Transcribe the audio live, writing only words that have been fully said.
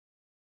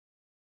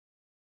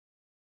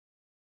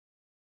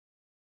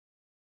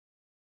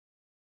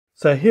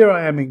So here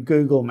I am in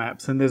Google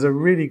Maps, and there's a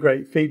really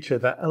great feature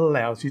that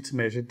allows you to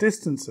measure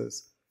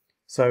distances.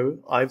 So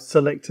I've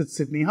selected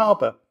Sydney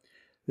Harbour.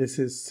 This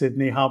is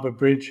Sydney Harbour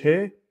Bridge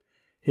here.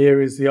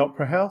 Here is the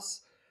Opera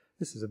House.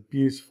 This is a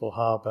beautiful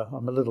harbour.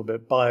 I'm a little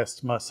bit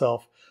biased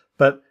myself,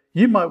 but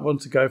you might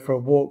want to go for a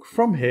walk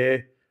from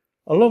here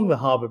along the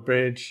harbour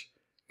bridge,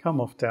 come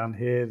off down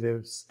here.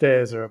 The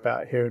stairs are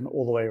about here and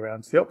all the way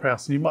around to the Opera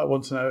House, and you might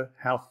want to know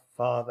how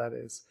far that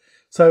is.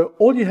 So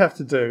all you have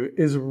to do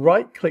is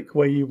right click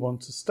where you want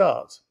to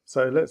start.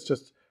 So let's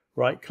just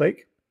right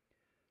click.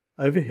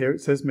 Over here it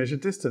says measure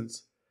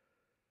distance.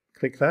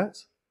 Click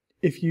that.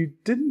 If you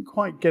didn't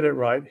quite get it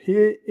right,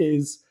 here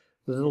is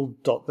the little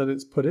dot that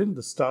it's put in,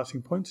 the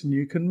starting point, and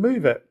you can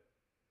move it.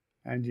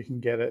 And you can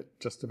get it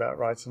just about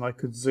right. And I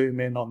could zoom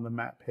in on the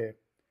map here.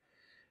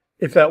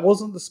 If that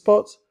wasn't the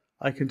spot,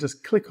 I can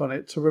just click on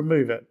it to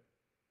remove it.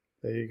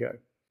 There you go.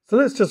 So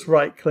let's just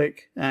right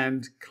click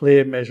and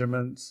clear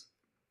measurements,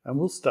 and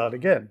we'll start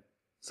again.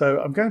 So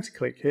I'm going to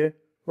click here,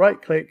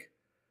 right click,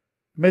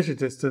 measure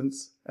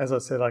distance. As I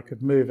said, I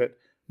could move it.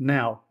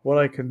 Now, what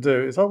I can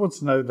do is I want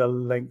to know the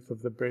length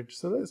of the bridge.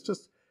 So let's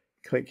just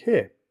click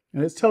here.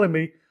 And it's telling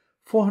me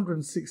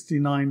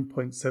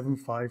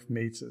 469.75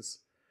 meters.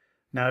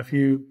 Now, if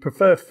you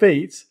prefer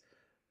feet,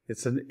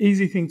 it's an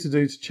easy thing to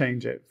do to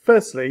change it.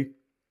 Firstly,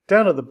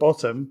 down at the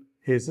bottom,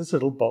 here's this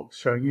little box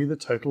showing you the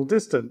total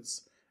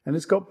distance. And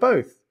it's got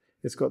both.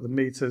 It's got the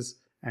meters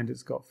and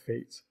it's got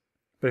feet.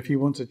 But if you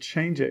want to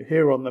change it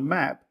here on the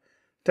map,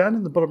 down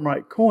in the bottom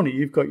right corner,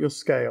 you've got your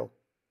scale.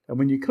 And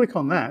when you click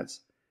on that,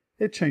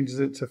 it changes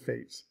it to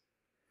feet.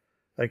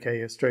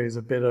 Okay, Australia's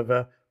a bit of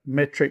a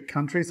metric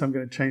country, so I'm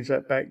going to change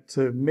that back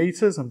to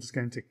meters. I'm just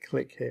going to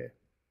click here.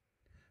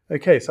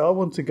 Okay, so I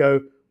want to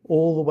go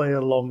all the way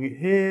along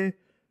here.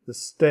 The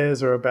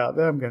stairs are about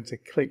there. I'm going to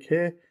click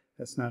here.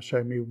 That's now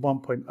showing me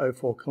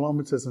 1.04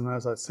 kilometers, and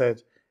as I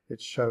said,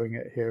 it's showing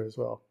it here as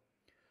well.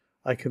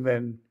 I can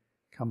then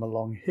come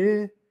along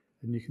here,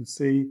 and you can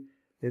see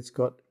it's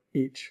got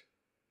each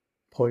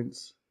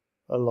points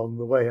along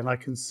the way, and I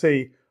can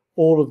see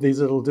all of these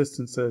little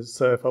distances.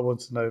 So if I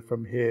want to know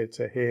from here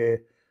to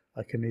here,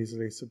 I can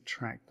easily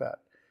subtract that.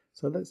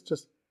 So let's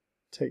just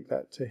take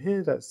that to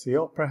here. That's the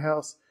Opera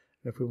House.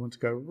 And if we want to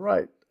go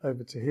right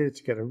over to here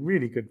to get a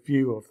really good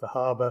view of the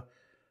harbour,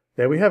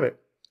 there we have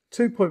it.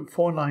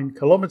 2.49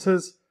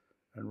 kilometres,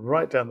 and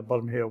right down the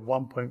bottom here,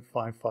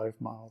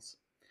 1.55 miles.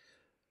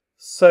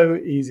 So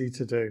easy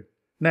to do.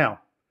 Now,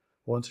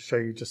 I want to show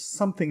you just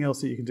something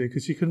else that you can do,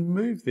 because you can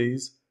move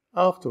these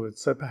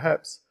afterwards. So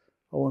perhaps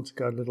I want to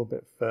go a little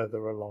bit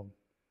further along.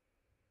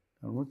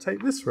 And we'll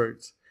take this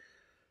route.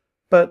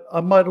 But I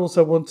might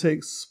also want to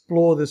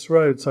explore this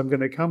road. So I'm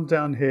going to come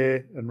down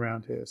here and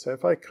round here. So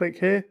if I click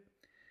here,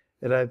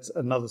 it adds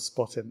another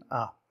spot in.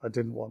 I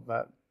didn't want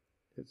that.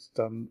 It's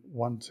done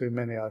one too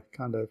many.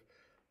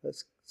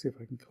 Let's see if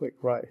I can click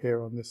right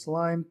here on this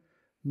line.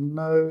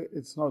 No,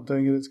 it's not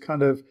doing it. It's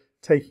kind of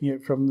taking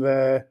it from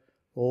there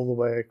all the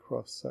way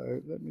across.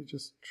 So let me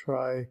just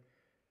try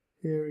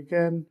here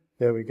again.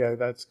 There we go.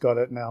 That's got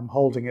it. Now I'm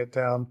holding it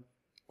down. I'm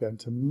going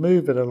to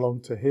move it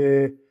along to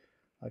here.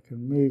 I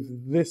can move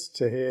this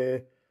to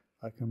here.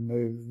 I can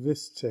move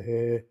this to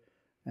here.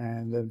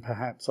 And then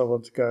perhaps I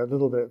want to go a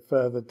little bit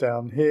further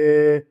down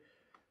here,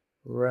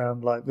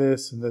 around like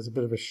this. And there's a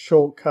bit of a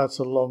shortcut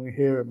along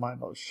here. It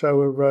might not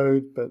show a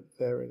road, but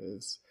there it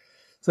is.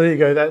 So there you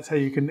go. That's how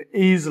you can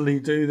easily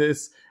do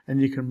this. And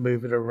you can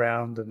move it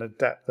around and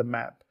adapt the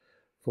map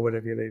for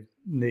whatever you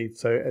need.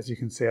 So as you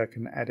can see, I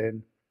can add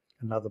in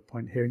another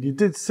point here. And you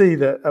did see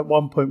that at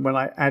one point when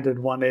I added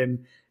one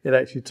in, it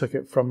actually took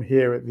it from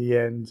here at the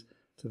end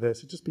to there.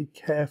 So just be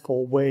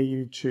careful where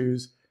you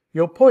choose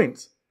your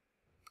point.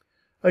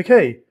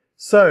 Okay,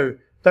 so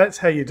that's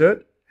how you do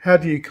it. How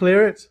do you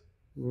clear it?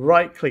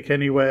 Right click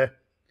anywhere,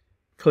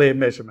 clear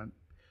measurement.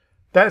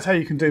 That's how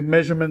you can do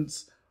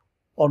measurements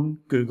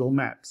on Google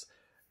Maps.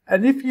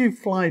 And if you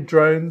fly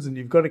drones and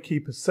you've got to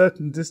keep a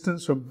certain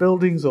distance from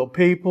buildings or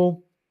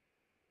people,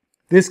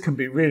 this can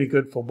be really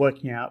good for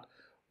working out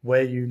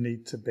where you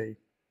need to be.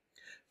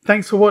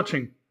 Thanks for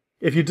watching.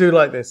 If you do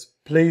like this,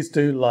 please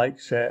do like,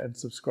 share and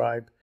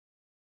subscribe.